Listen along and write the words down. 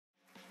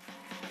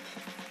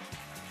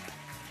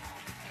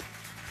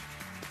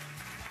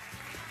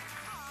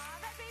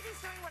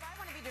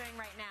doing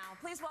right now.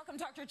 Please welcome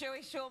Dr. Joey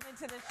Schulman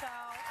to the show.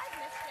 I've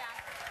missed you.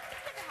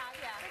 It's good to have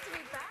you. Good to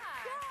be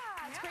back.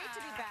 Yeah, it's great to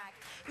be back.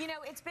 You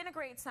know, it's been a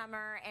great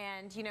summer,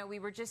 and, you know, we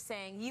were just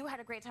saying you had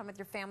a great time with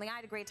your family. I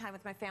had a great time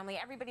with my family.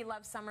 Everybody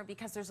loves summer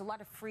because there's a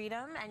lot of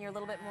freedom, and you're a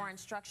little bit more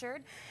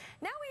unstructured.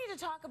 Now we need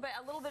to talk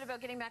a little bit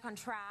about getting back on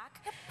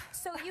track.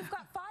 So you've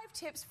got 5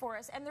 tips for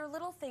us, and they're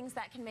little things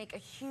that can make a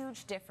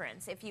huge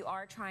difference if you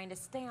are trying to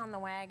stay on the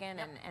wagon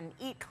and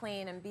eat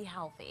clean and be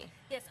healthy.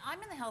 Yes,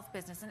 I'm in the health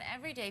business, and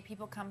every day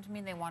people come to me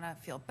and they want to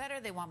feel better,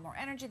 they want more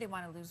energy, they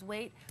want to lose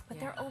weight, but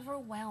they're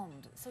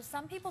overwhelmed. So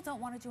some people don't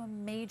want to do a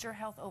major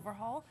health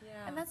overhaul,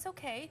 and that's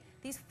okay.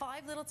 These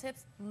 5 little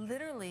tips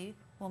literally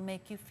will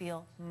make you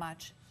feel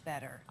much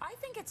better. I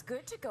think it's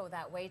good to go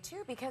that way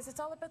too, because it's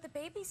all about the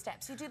baby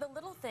steps. You do the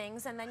little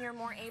things and then you're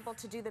more able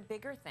to do the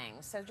bigger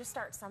things. So just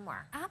start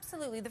somewhere.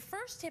 Absolutely. The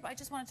first tip I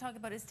just want to talk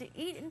about is to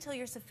eat until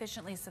you're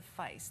sufficiently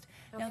sufficed.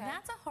 Now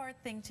that's a hard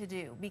thing to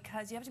do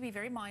because you have to be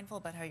very mindful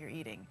about how you're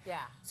eating.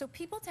 Yeah. So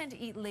people tend to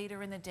eat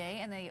later in the day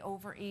and they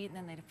overeat and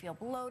then they feel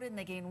bloated and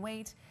they gain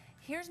weight.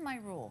 Here's my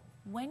rule.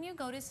 When you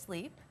go to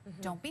sleep,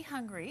 don't be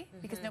hungry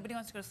because nobody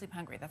wants to go to sleep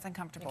hungry. That's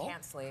uncomfortable. You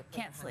can't sleep.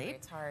 Can't sleep.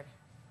 It's hard.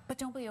 But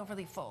don't be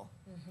overly full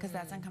because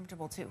that's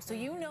uncomfortable too. So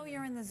you know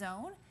you're in the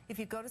zone. If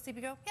you go to sleep,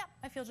 you go, yeah,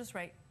 I feel just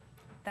right.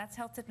 That's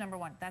health tip number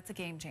 1. That's a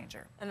game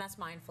changer. And that's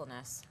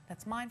mindfulness.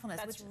 That's mindfulness.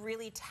 That's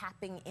really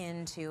tapping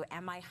into,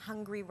 am I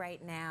hungry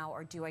right now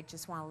or do I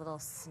just want a little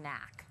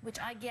snack? Which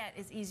I get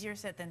is easier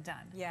said than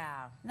done.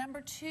 Yeah. Number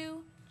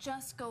 2,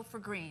 just go for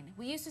green.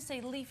 We used to say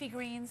leafy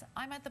greens.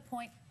 I'm at the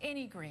point,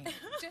 any green.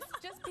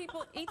 just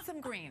people eat some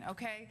green,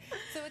 okay?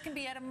 So it can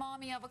be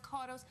edamame,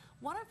 avocados.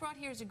 What I've brought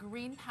here is a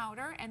green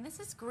powder, and this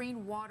is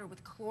green water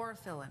with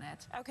chlorophyll in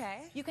it. Okay.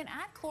 You can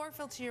add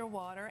chlorophyll to your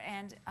water,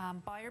 and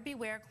buyer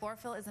beware,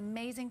 chlorophyll is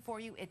amazing for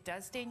you. It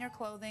does stain your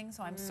clothing,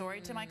 so I'm sorry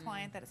to my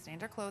client that it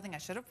stained her clothing. I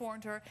should have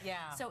warned her.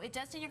 Yeah. So it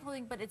does stain your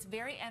clothing, but it's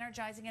very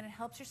energizing, and it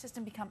helps your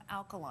system become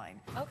alkaline.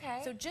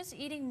 Okay. So just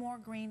eating more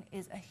green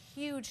is a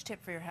huge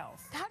tip for your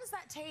health. How does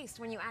that taste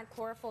when you add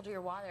chlorophyll to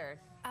your water?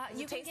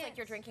 You taste like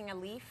you're drinking a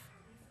leaf?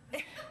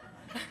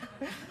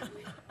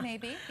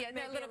 Maybe, yeah,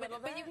 Maybe a little bit, bit.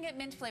 but you can get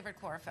mint flavored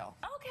chlorophyll.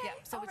 Okay, yeah,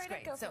 so all it's right, great.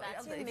 I'd go for So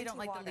that. if you don't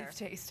like water. the leaf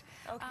taste.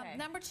 Okay.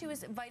 Number 2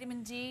 is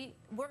vitamin D.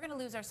 We're going to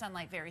lose our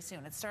sunlight very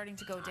soon. It's starting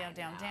to go down,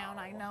 down.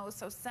 I know,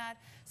 so sad.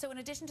 So in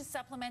addition to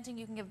supplementing,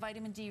 you can get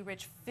vitamin D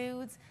rich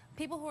foods.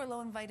 People who are low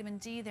in vitamin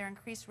D, they're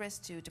increased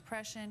risk to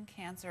depression,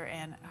 cancer,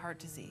 and heart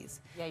disease.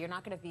 Yeah, you're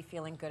not going to be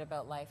feeling good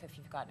about life if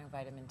you've got no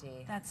vitamin D.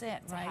 That's it,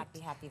 It's right? a happy,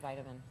 happy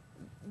vitamin.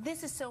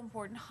 This is so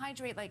important.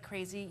 Hydrate like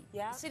crazy.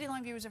 Yeah.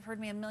 Cityline viewers have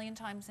heard me a million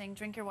times saying,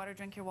 drink your water,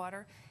 drink your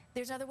water.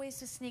 There's other ways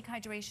to sneak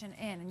hydration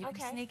in, and you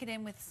can sneak it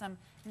in with some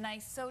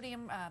nice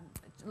sodium,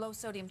 low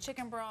sodium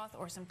chicken broth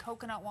or some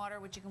coconut water,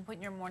 which you can put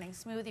in your morning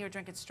smoothie or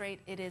drink it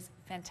straight. It is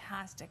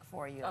fantastic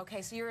for you.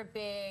 Okay, so you're a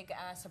big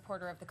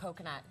supporter of the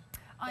coconut.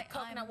 The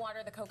coconut water,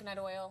 the coconut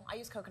oil. I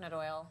use coconut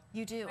oil.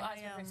 You do. My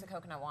husband drinks the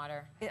coconut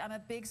water. I'm a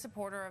big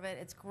supporter of it.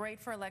 It's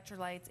great for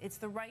electrolytes. It's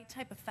the right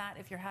type of fat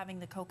if you're having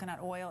the coconut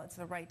oil. It's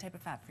the right type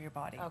of fat for your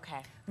body. Okay.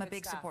 I'm a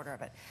big supporter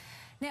of it.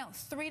 Now,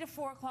 3 to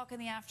 4 o'clock in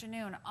the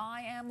afternoon,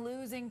 I am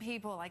losing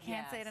people. I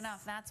can't say it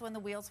enough. That's when the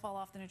wheels fall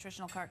off the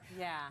nutritional cart.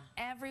 Yeah.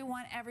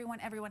 Everyone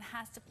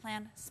has to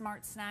plan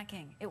smart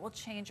snacking. It will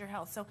change your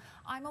health. So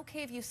I'm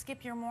okay if you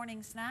skip your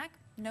morning snack.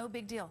 No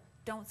big deal.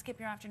 Don't skip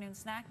your afternoon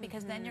snack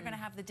because then you're going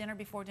to have the dinner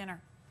before dinner.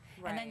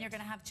 And then you're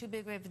going to have too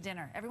big of a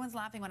dinner. Everyone's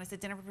laughing when I said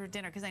dinner before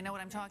dinner because I know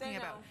what I'm talking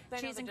about.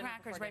 Cheese and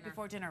crackers right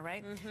before dinner,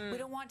 right? We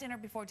don't want dinner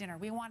before dinner.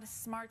 We want a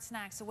smart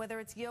snack. So whether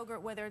it's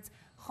yogurt, whether it's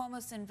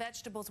hummus and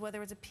vegetables,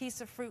 whether it's a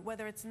piece of fruit,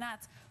 whether it's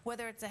nuts,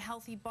 whether it's a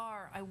healthy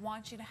bar, I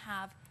want you to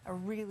have a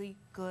really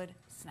good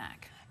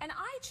snack. And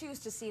I choose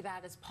to see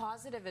that as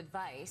positive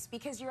advice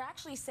because you're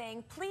actually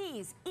saying,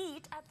 please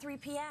eat at 3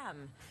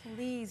 p.m.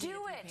 Please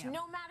do it.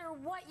 No matter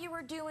what you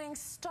are doing,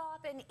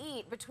 stop and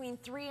eat between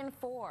 3 and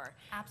 4.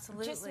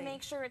 Absolutely. Just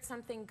make sure it's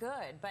something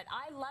good. But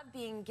I love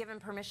being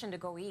given permission to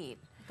go eat.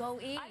 Go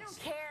eat. I don't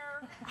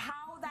care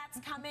how that's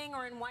coming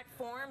or in what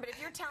form, but if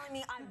you're telling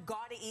me I've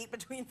got to eat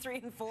between 3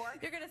 and 4,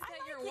 you're going to set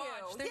your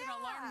watch. There's an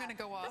alarm going to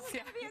go off. This is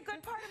going to be a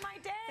good part of my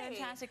day.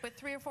 Fantastic. But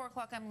 3 or 4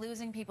 o'clock, I'm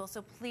losing people.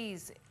 So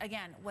please,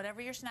 again, whatever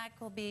your snack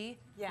will be,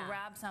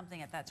 grab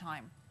something at that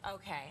time.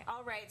 Okay,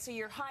 all right, so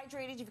you're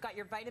hydrated, you've got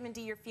your vitamin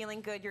D, you're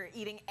feeling good, you're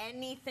eating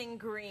anything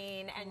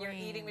green, and you're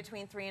eating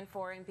between 3 and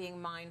 4 and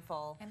being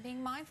mindful. And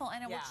being mindful,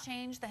 and it will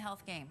change the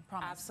health game,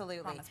 promise.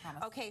 Absolutely. Promise.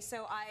 Okay,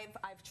 so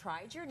I've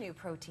tried your new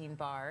protein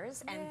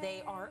bars, and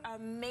they are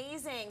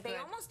amazing. They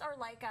almost are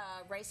like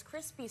a Rice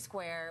Krispie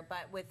square,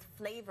 but with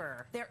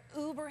flavor. They're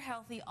uber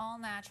healthy, all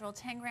natural,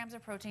 10 grams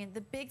of protein.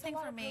 The big thing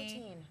for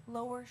me,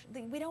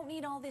 we don't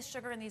need all this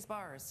sugar in these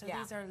bars. So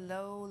these are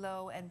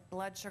low, and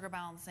blood sugar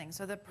balancing,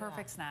 so the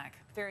perfect snack. snack.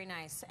 Very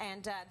nice.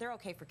 And they're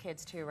okay for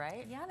kids too,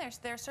 right? Yeah,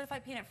 they're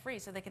certified peanut free,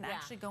 so they can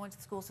actually go into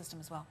the school system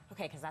as well.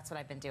 Okay, because that's what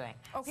I've been doing.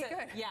 Okay,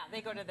 good. Yeah,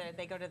 they go to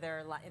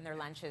their in their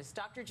lunches.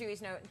 Dr.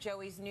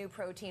 Joey's new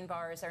protein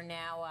bars are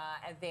now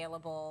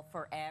available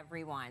for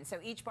everyone. So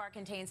each bar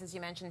contains, as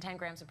you mentioned, 10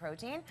 grams of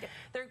protein. Yep.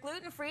 They're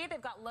gluten-free.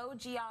 They've got low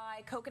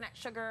GI, coconut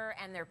sugar,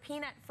 and they're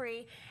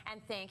peanut-free.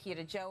 And thank you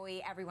to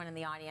Joey. Everyone in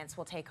the audience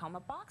will take home a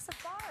box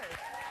of bars.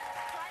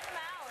 Try them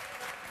out.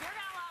 You're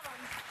gonna love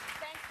them.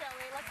 Thanks,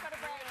 Joey. Let's go to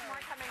break.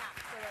 More coming up.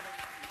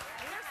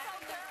 They're so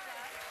good.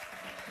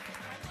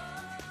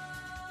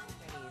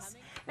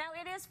 Now,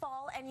 it is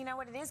fall, and you know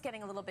what? It is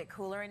getting a little bit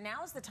cooler, and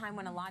now's the time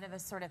when a lot of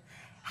us sort of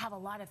have a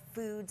lot of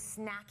food,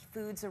 snack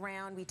foods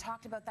around. We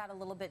talked about that a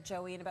little bit,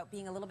 Joey, and about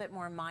being a little bit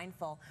more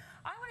mindful.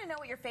 I want to know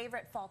what your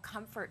favorite fall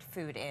comfort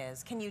food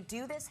is. Can you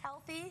do this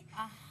healthy?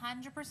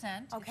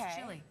 100%. Okay. It's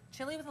chili.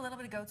 Chili with a little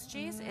bit of goat's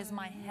cheese is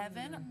my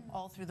heaven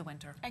all through the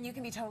winter. And you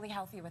can be totally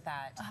healthy with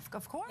that.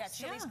 Of course. Yeah,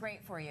 chili's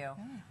great for you.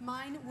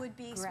 Mine would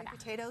be sweet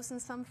potatoes in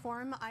some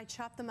form. I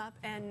chop them up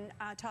and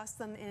toss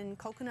them in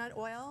coconut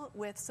oil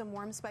with some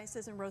warm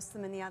spices and roast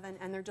them in the oven,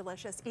 and they're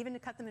delicious. Even to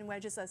cut them in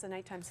wedges as a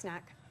nighttime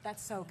snack.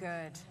 That's so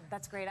good.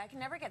 That's great. I can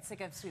never get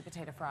sick of sweet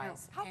potato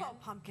fries. How about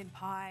pumpkin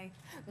pie?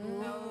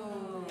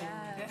 Oh,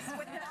 yes.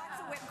 With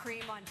lots of whipped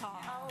cream on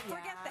top. Oh,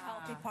 Forget the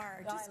healthy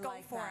part. Just I go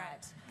like for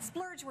that. it.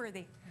 Splurge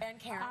worthy. And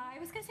Karen? I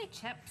was going to say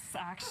chips,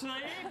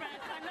 actually, but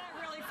I'm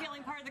not really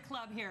feeling part of the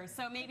club here.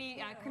 So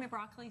maybe cream and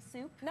broccoli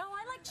soup. No,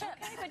 I like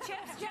chips. Okay, but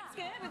chips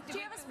good. Do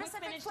you have a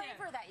specific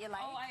flavor that you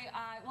like? Oh,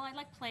 well, I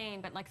like plain,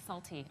 but like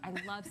salty. I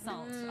love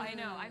salt. I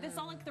know. I just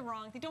all like the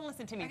wrong thing. Don't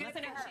listen to me.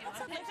 Listen to her.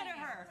 Listen to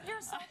her. You're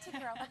a salty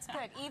girl. That's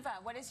good. Eva,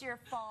 what is your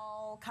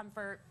fall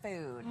comfort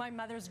food? My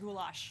mother's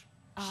goulash.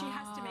 She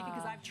has to make it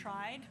because I've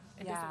tried.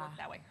 It doesn't work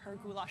that way. Her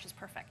goulash is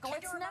perfect.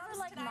 It's never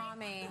like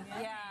mommy.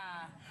 Yeah.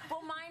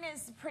 Well, mine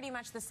is pretty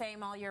much the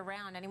same all year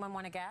round. Anyone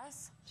want to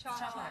guess?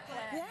 Chocolate.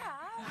 Yeah.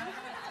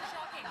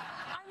 Shocking.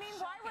 I mean,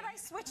 why would I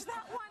switch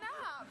that one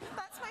up?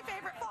 That's my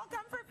favorite fall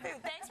comfort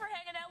food. Thanks for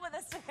hanging out with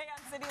us today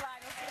on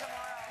Cityline. We'll see you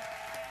tomorrow.